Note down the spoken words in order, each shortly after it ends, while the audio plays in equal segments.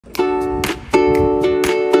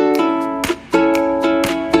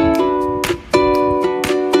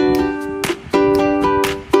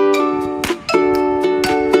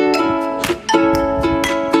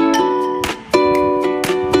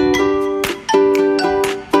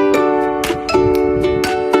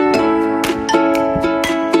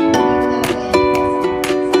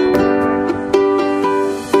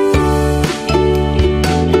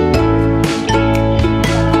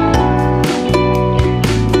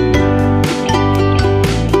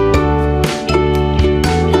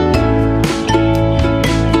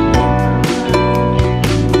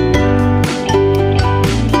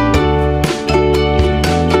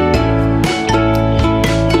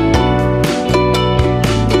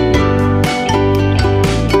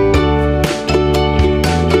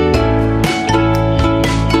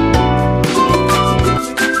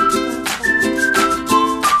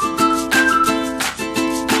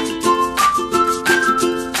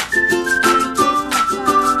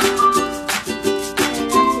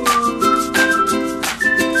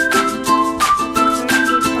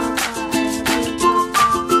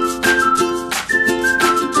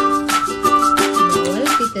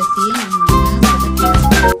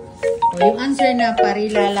yung answer na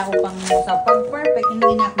parilala ko pang sa pag-perfect,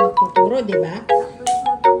 hindi na ako magtuturo, di ba?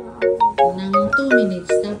 Nang 2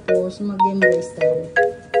 minutes, tapos mag-embrace tayo.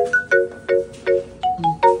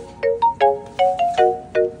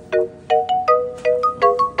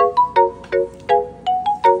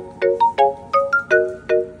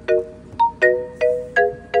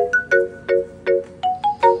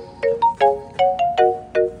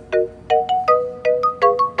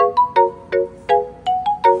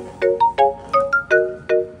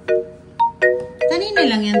 Kanina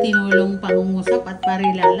lang yan tinulong pangungusap at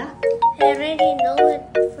parilala. I already know it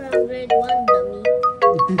from grade 1, dummy.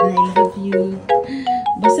 I love you.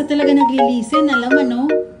 Basta talaga nagli-listen, alam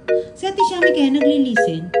ano? Si Ate Shami kaya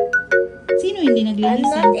nagli-listen? Sino hindi I'm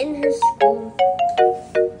nagli-listen? not in his school.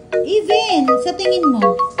 Even, sa tingin mo,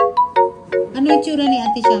 ano itsura ni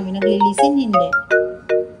Ate Shami? Nagli-listen? Hindi.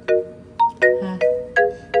 Ha?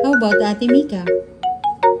 How about Ate Mika?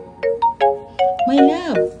 My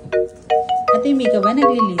love. Ate Mika ba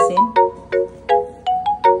nagli-listen?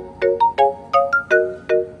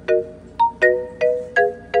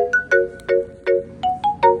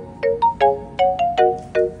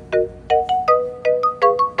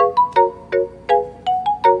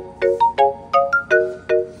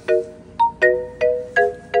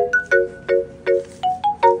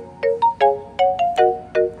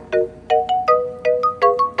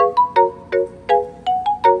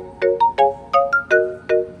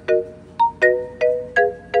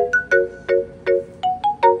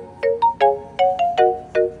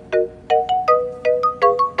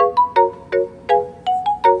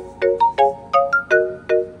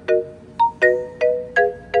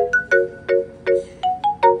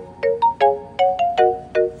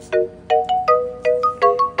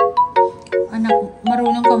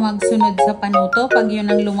 Marunong ka magsunod sa panuto. Pag yun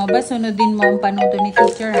ang lumabas, sunodin mo ang panuto ni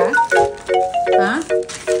teacher, ha? Ha?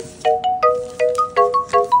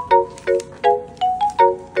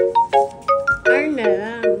 R na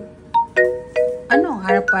lang. Ano?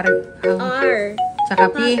 R pa rin? R. Saka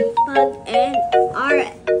P? Pag N. R.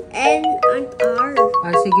 N and R.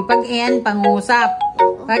 Sige, pag N, pangusap.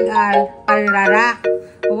 Pag R, parara.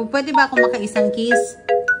 O, pwede ba ako makaisang kiss?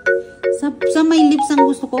 Sa may lips ang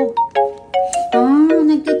gusto ko.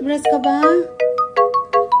 Nag-toothbrush ka ba?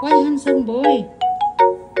 Why, handsome boy?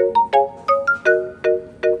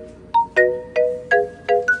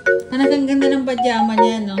 Ang ganda ng pajama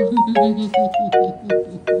niya, no?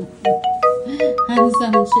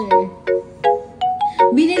 Handsome siya.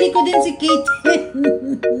 Binili ko din si Kate.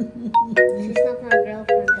 She's not my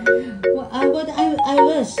girlfriend. But I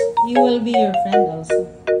wish you will be your friend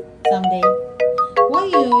also. Someday. Why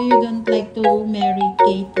you don't like to marry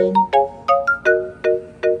Kate?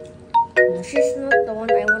 She's not the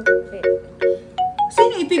one I want to pick.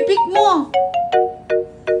 Sino ipipick mo?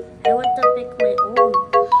 I want to pick my own.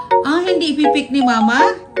 Hindi ipipick ni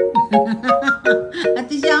Mama?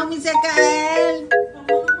 Ate Shami sa Kael.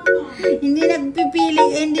 Hindi nagpipili,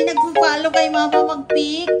 hindi nagpo-follow kay Mama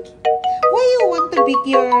mag-pick. Why you want to pick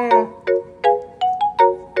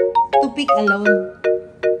pick alone?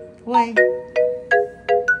 Why?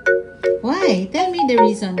 Why? Tell me the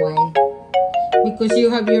reason why. Because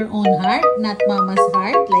you have your own heart, not Mama's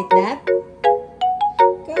heart, like that?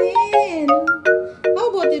 Kain.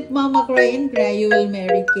 How about if Mama cry and cry, you will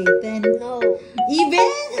marry Kaiten? No.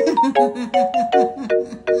 Even?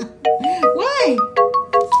 Why?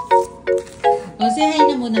 Say hi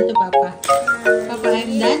na muna to Papa. Papa,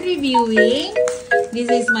 I'm done reviewing.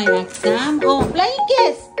 This is my exam. Play